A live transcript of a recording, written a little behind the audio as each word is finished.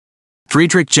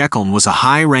Friedrich Jeckeln was a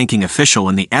high-ranking official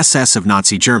in the SS of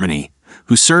Nazi Germany,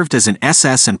 who served as an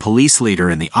SS and police leader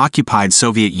in the occupied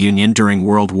Soviet Union during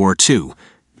World War II.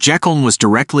 Jeckeln was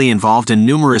directly involved in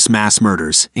numerous mass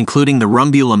murders, including the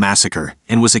Rumbula massacre,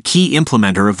 and was a key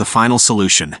implementer of the final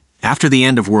solution. After the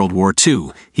end of World War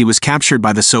II, he was captured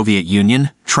by the Soviet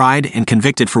Union, tried and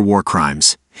convicted for war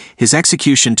crimes. His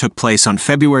execution took place on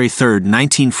February 3,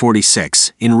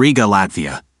 1946, in Riga,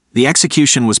 Latvia. The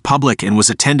execution was public and was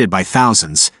attended by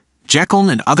thousands.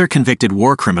 Jeckeln and other convicted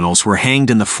war criminals were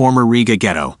hanged in the former Riga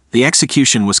Ghetto. The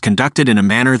execution was conducted in a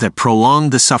manner that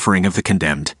prolonged the suffering of the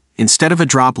condemned. Instead of a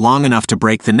drop long enough to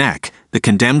break the neck, the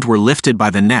condemned were lifted by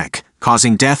the neck,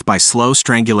 causing death by slow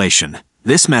strangulation.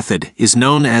 This method is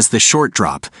known as the short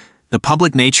drop. The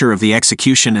public nature of the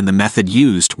execution and the method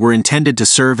used were intended to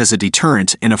serve as a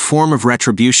deterrent and a form of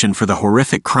retribution for the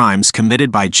horrific crimes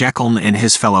committed by Jeckeln and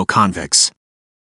his fellow convicts.